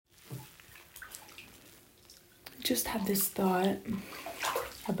just had this thought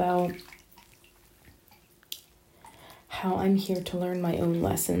about how I'm here to learn my own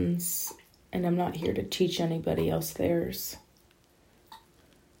lessons, and I'm not here to teach anybody else theirs.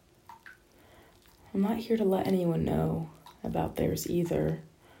 I'm not here to let anyone know about theirs either,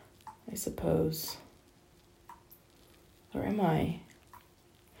 I suppose. Or am I?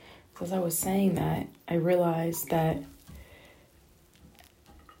 As I was saying that, I realized that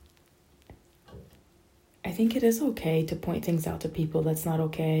I think it is okay to point things out to people that's not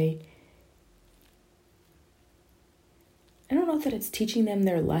okay. I don't know that it's teaching them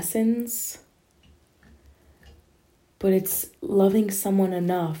their lessons, but it's loving someone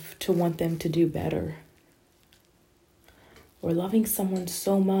enough to want them to do better. Or loving someone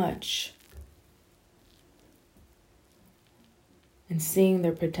so much and seeing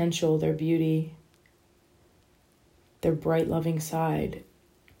their potential, their beauty, their bright, loving side,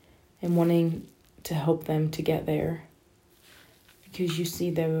 and wanting to help them to get there. Because you see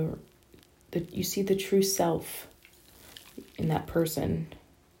the true self in that person.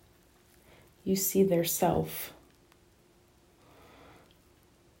 You see their self.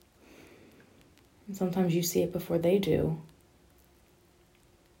 And sometimes you see it before they do.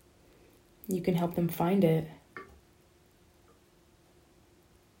 You can help them find it.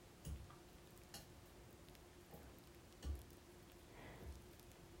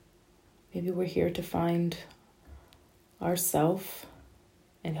 Maybe we're here to find ourself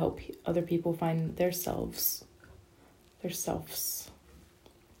and help other people find their selves, their selves.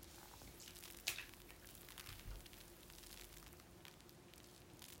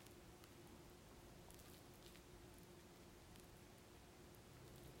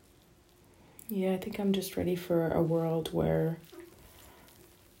 Yeah, I think I'm just ready for a world where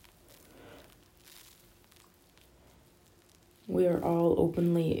we are all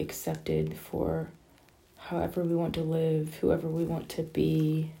openly accepted for however we want to live, whoever we want to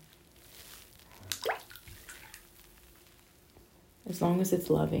be, as long as it's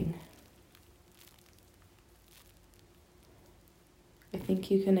loving. I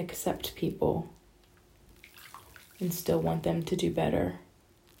think you can accept people and still want them to do better.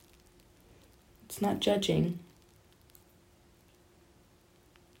 It's not judging.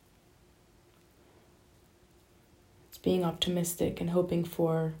 It's being optimistic and hoping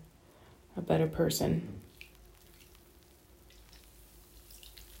for a better person.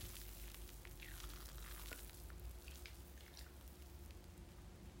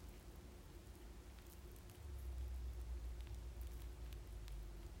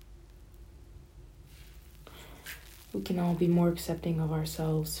 We can all be more accepting of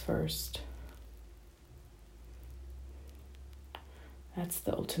ourselves first. That's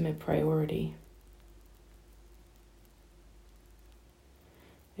the ultimate priority.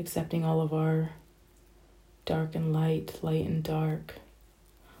 Accepting all of our dark and light, light and dark,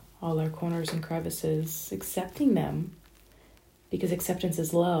 all our corners and crevices, accepting them, because acceptance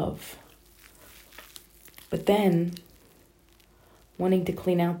is love. But then, wanting to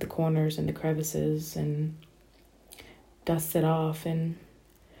clean out the corners and the crevices and dust it off and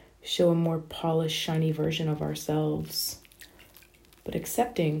show a more polished, shiny version of ourselves. But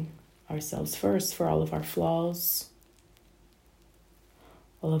accepting ourselves first for all of our flaws,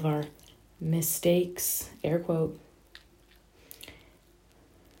 all of our mistakes, air quote.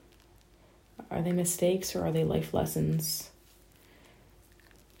 Are they mistakes or are they life lessons?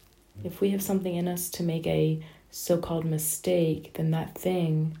 If we have something in us to make a so-called mistake, then that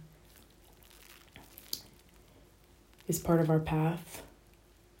thing is part of our path.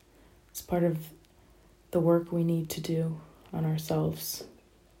 It's part of the work we need to do on ourselves.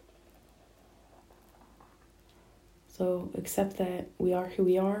 So accept that we are who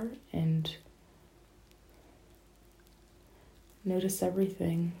we are and notice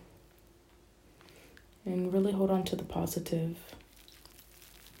everything. And really hold on to the positive.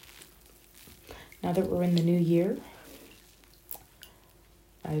 Now that we're in the new year,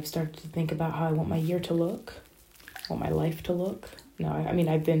 I've started to think about how I want my year to look, want my life to look. No, I mean,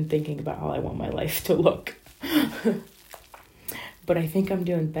 I've been thinking about how I want my life to look. But I think I'm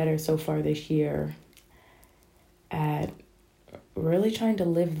doing better so far this year at really trying to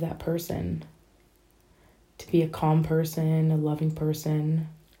live that person, to be a calm person, a loving person,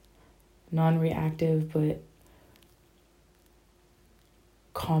 non-reactive, but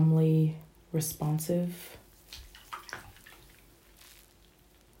calmly responsive.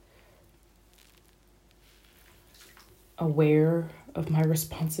 Aware of my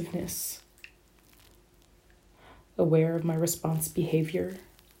responsiveness. Aware of my response behavior.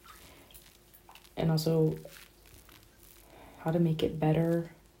 And also how to make it better.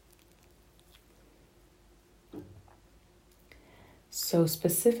 So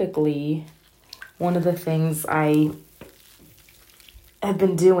specifically, one of the things I have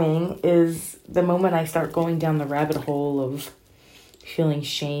been doing is the moment I start going down the rabbit hole of feeling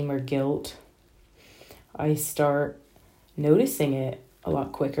shame or guilt, I start noticing it a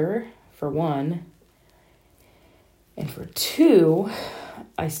lot quicker, for one. And for two,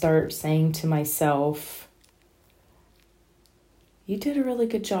 I start saying to myself, you did a really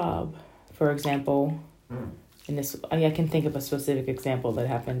good job. For example, in this, I can think of a specific example that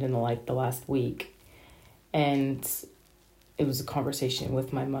happened in the last week. And it was a conversation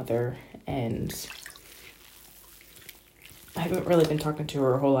with my mother, and I haven't really been talking to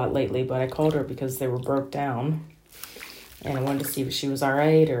her a whole lot lately, but I called her because they were broke down, and I wanted to see if she was all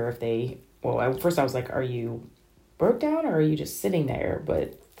right, or if at first I was like, are you broke down, or are you just sitting there?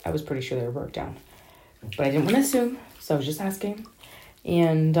 But I was pretty sure they were broke down, but I didn't want to assume, so I was just asking,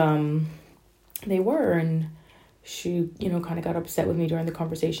 and they were, and she, kind of got upset with me during the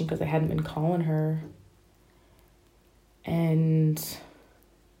conversation because I hadn't been calling her. And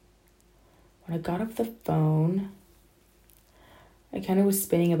when I got off the phone, I kind of was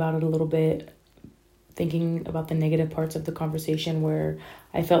spinning about it a little bit, thinking about the negative parts of the conversation where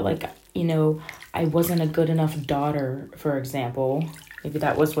I felt like, I wasn't a good enough daughter, for example. Maybe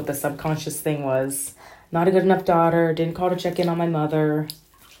that was what the subconscious thing was. Not a good enough daughter, didn't call to check in on my mother,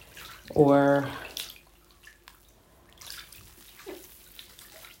 or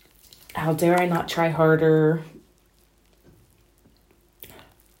how dare I not try harder.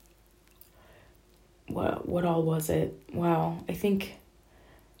 What all was it? Wow, I think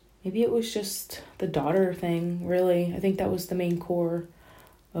maybe it was just the daughter thing, really. I think that was the main core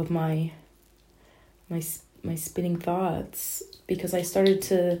of my spinning thoughts, because I started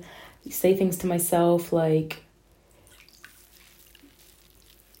to say things to myself like,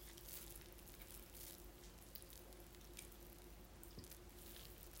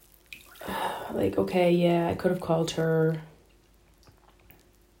 okay, yeah, I could have called her.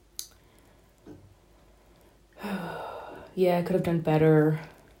 Yeah, I could have done better.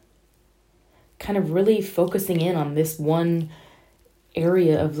 Kind of really focusing in on this one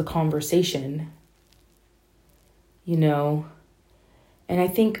area of the conversation, And I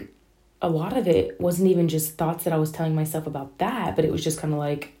think a lot of it wasn't even just thoughts that I was telling myself about that, but it was just kind of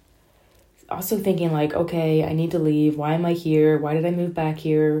like, also thinking like, okay, I need to leave. Why am I here? Why did I move back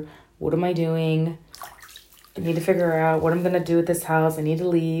here? What am I doing? I need to figure out what I'm going to do with this house. I need to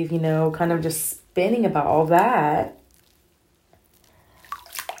leave, kind of just spinning about all that.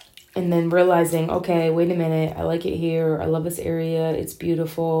 And then realizing, okay, wait a minute, I like it here. I love this area. It's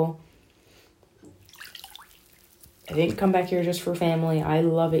beautiful. I didn't come back here just for family. I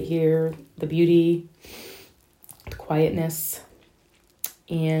love it here. The beauty, the quietness.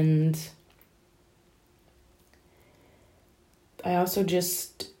 And I also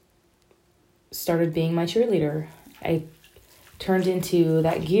just started being my cheerleader. I turned into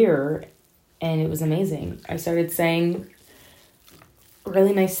that gear, and it was amazing. I started saying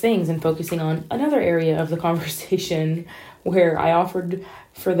really nice things and focusing on another area of the conversation where I offered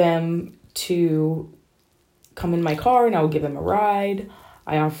for them to come in my car and I would give them a ride.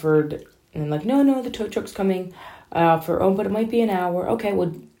 I offered, and no, the tow truck's coming. I offer, but it might be an hour. Okay,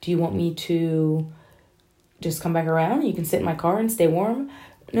 well, do you want me to just come back around? You can sit in my car and stay warm.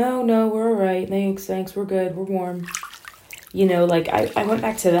 No, we're all right. Thanks, we're good. We're warm. I went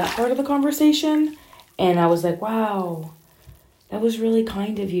back to that part of the conversation, and I was like, wow, that was really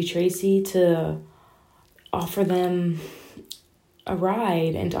kind of you, Tracy, to offer them a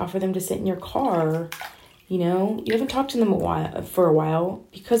ride and to offer them to sit in your car. You haven't talked to them for a while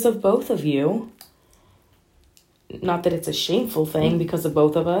because of both of you. Not that it's a shameful thing because of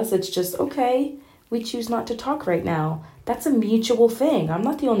both of us. It's just, okay, we choose not to talk right now. That's a mutual thing. I'm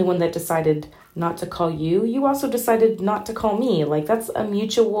not the only one that decided not to call you. You also decided not to call me. That's a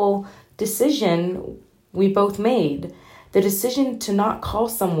mutual decision we both made. The decision to not call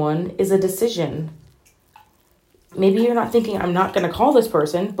someone is a decision. Maybe you're not thinking, I'm not going to call this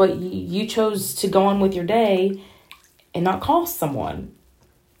person, but you chose to go on with your day and not call someone.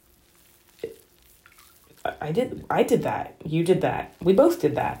 I did that. You did that. We both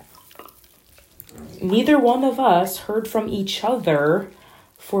did that. Neither one of us heard from each other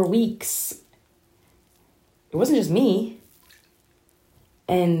for weeks. It wasn't just me.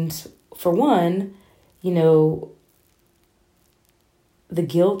 And for one, the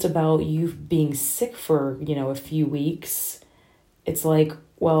guilt about you being sick for, a few weeks, it's like,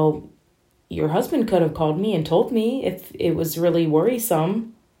 well, your husband could have called me and told me if it was really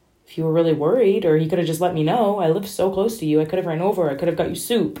worrisome, if you were really worried, or he could have just let me know. I live so close to you. I could have ran over. I could have got you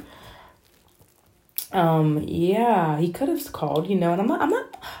soup. Yeah, he could have called, and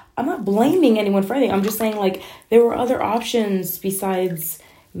I'm not blaming anyone for anything. I'm just saying, like, there were other options besides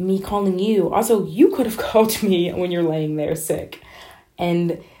me calling you. Also, you could have called me when you're laying there sick.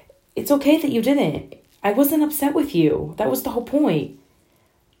 And it's okay that you didn't. I wasn't upset with you. That was the whole point.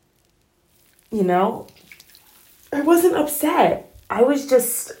 I wasn't upset. I was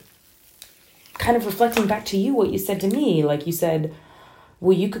just kind of reflecting back to you what you said to me. Like, you said,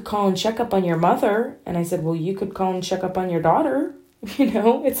 well, you could call and check up on your mother. And I said, well, you could call and check up on your daughter.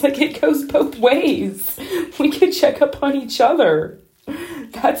 It's like it goes both ways. We could check up on each other.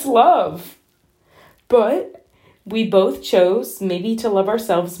 That's love. But we both chose maybe to love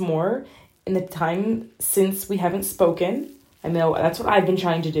ourselves more in the time since we haven't spoken. I know that's what I've been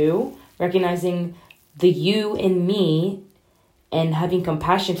trying to do, recognizing the you in me and having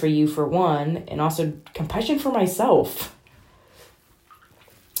compassion for you for one, and also compassion for myself.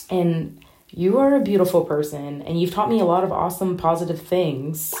 And you are a beautiful person, and you've taught me a lot of awesome, positive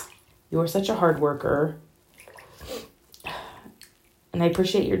things. You are such a hard worker. And I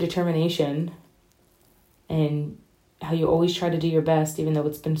appreciate your determination and how you always try to do your best, even though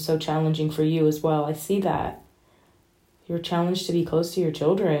it's been so challenging for you as well. I see that. You're challenged to be close to your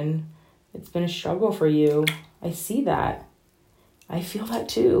children. It's been a struggle for you. I see that. I feel that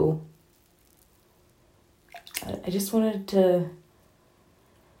too. I just wanted to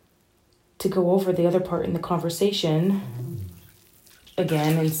go over the other part in the conversation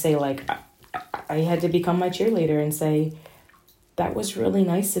again and say, like, I had to become my cheerleader and say, that was really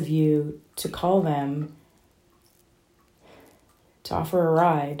nice of you to call them, to offer a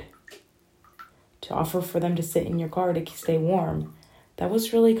ride, to offer for them to sit in your car to stay warm. That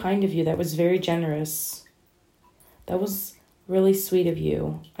was really kind of you. That was very generous. That was really sweet of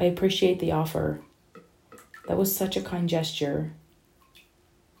you. I appreciate the offer. That was such a kind gesture.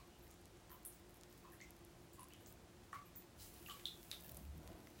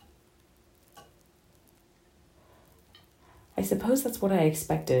 I suppose that's what I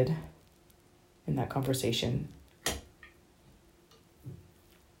expected in that conversation.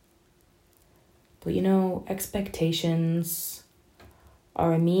 But expectations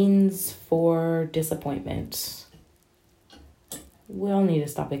are a means for disappointment. We all need to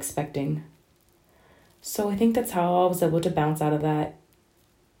stop expecting. So I think that's how I was able to bounce out of that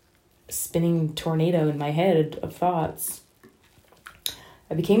spinning tornado in my head of thoughts.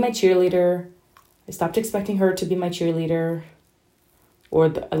 I became my cheerleader. I stopped expecting her to be my cheerleader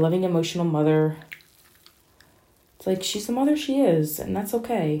or a loving, emotional mother. It's like, she's the mother she is, and that's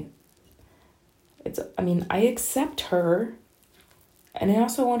okay. I accept her, and I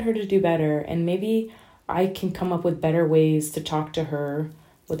also want her to do better, and maybe I can come up with better ways to talk to her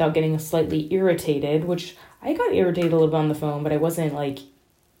without getting slightly irritated, which I got irritated a little bit on the phone, but I wasn't like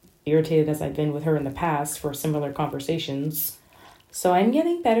irritated as I've been with her in the past for similar conversations. So I'm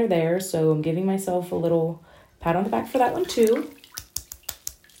getting better there, so I'm giving myself a little pat on the back for that one too.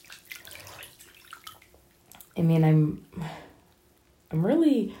 I'm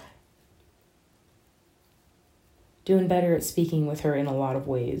really doing better at speaking with her in a lot of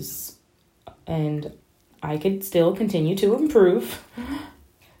ways. And I could still continue to improve.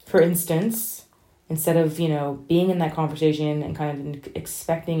 For instance, instead of, being in that conversation and kind of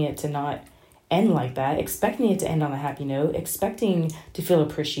expecting it to not end like that, expecting it to end on a happy note, expecting to feel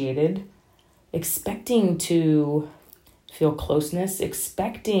appreciated, expecting to feel closeness,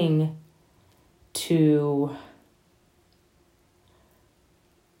 expecting to,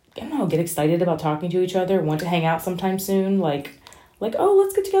 get excited about talking to each other, want to hang out sometime soon, like, oh,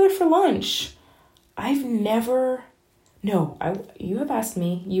 let's get together for lunch. You have asked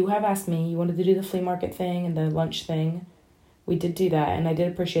me, you wanted to do the flea market thing and the lunch thing. We did do that, and I did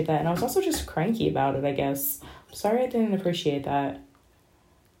appreciate that, and I was also just cranky about it, I guess. I'm sorry I didn't appreciate that. I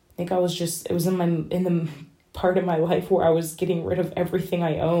think it was in the part of my life where I was getting rid of everything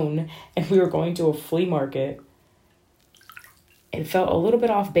I own, and we were going to a flea market. It felt a little bit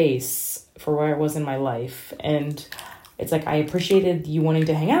off base for where I was in my life. And it's like, I appreciated you wanting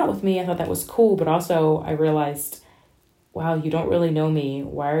to hang out with me. I thought that was cool. But also I realized, wow, you don't really know me.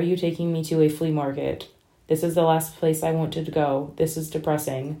 Why are you taking me to a flea market? This is the last place I wanted to go. This is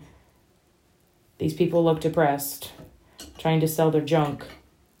depressing. These people look depressed, trying to sell their junk.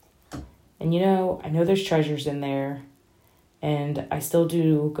 And I know there's treasures in there. And I still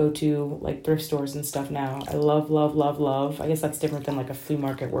do go to like thrift stores and stuff now. I love, love, love, love. I guess that's different than like a flea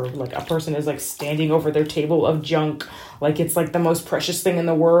market where like a person is like standing over their table of junk. Like it's like the most precious thing in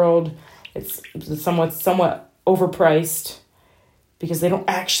the world. It's somewhat overpriced because they don't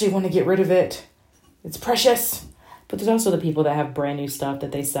actually want to get rid of it. It's precious, But there's also the people that have brand new stuff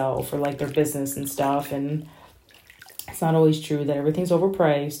that they sell for like their business and stuff. And it's not always true that everything's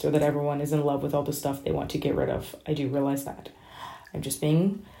overpriced or that everyone is in love with all the stuff they want to get rid of. I do realize that. I'm just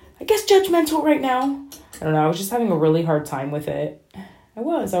being, I guess, judgmental right now. I don't know. I was just having a really hard time with it. I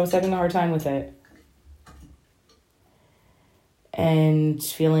was having a hard time with it. And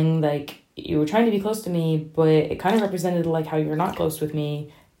feeling like you were trying to be close to me, but it kind of represented like how you're not close with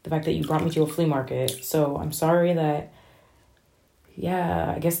me. The fact that you brought me to a flea market. So I'm sorry that,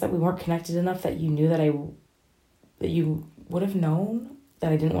 I guess that we weren't connected enough that you knew that you would have known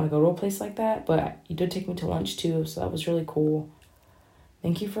that I didn't want to go to a place like that. But you did take me to lunch too, so that was really cool.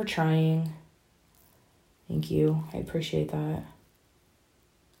 Thank you for trying. Thank you. I appreciate that.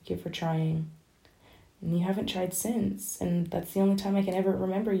 Thank you for trying. And you haven't tried since. And that's the only time I can ever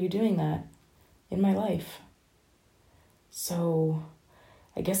remember you doing that in my life. So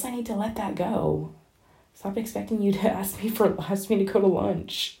I guess I need to let that go. Stop expecting you to ask me to go to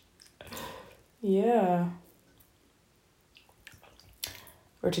lunch. Yeah.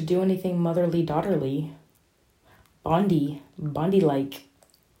 Or to do anything motherly, daughterly. Bondi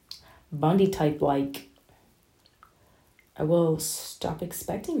type like. I will stop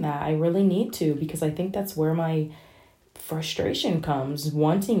expecting that. I really need to, because I think that's where my frustration comes,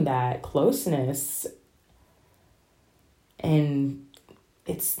 wanting that closeness. And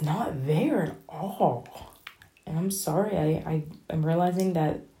it's not there at all. And I'm sorry. I'm realizing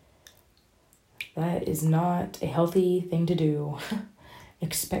that is not a healthy thing to do.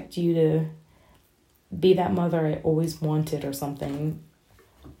 Expect you to be that mother I always wanted or something.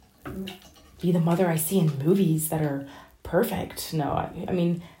 Be the mother I see in movies that are perfect. No, I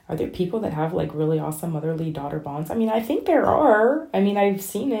mean, are there people that have like really awesome motherly daughter bonds? I mean, I think there are. I mean, I've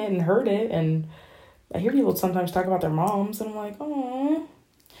seen it and heard it, and I hear people sometimes talk about their moms, and I'm like, oh,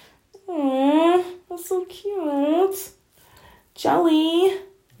 that's so cute. Jelly.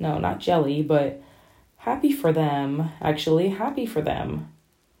 No, not jelly, but happy for them, actually. Happy for them.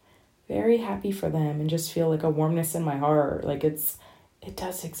 Very happy for them, and just feel like a warmness in my heart. Like it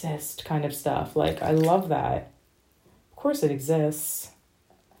does exist kind of stuff. Like, I love that. Of course it exists.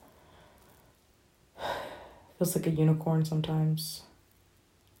 Feels like a unicorn sometimes.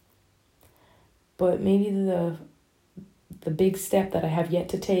 But maybe the big step that I have yet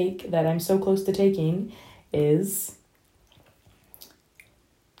to take, that I'm so close to taking, is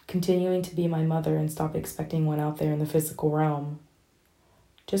continuing to be my mother and stop expecting one out there in the physical realm.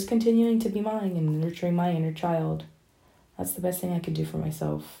 Just continuing to be mine and nurturing my inner child. That's the best thing I could do for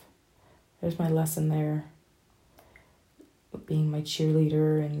myself. There's my lesson there. Being my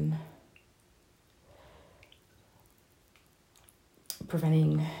cheerleader and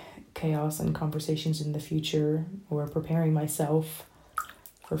preventing chaos and conversations in the future, or preparing myself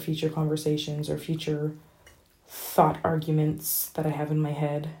for future conversations or future thought arguments that I have in my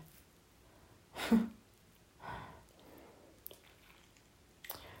head. The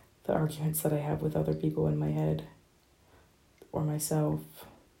arguments that I have with other people in my head or myself.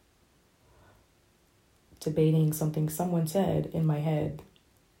 Debating something someone said in my head.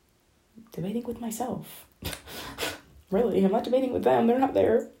 Debating with myself. Really, I'm not debating with them. They're not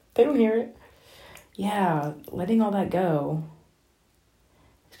there. They don't hear it. Yeah, letting all that go.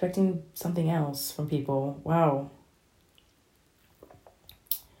 Expecting something else from people. Wow.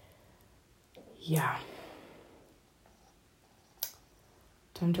 Yeah.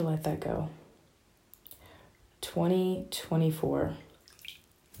 Time to let that go. 2024.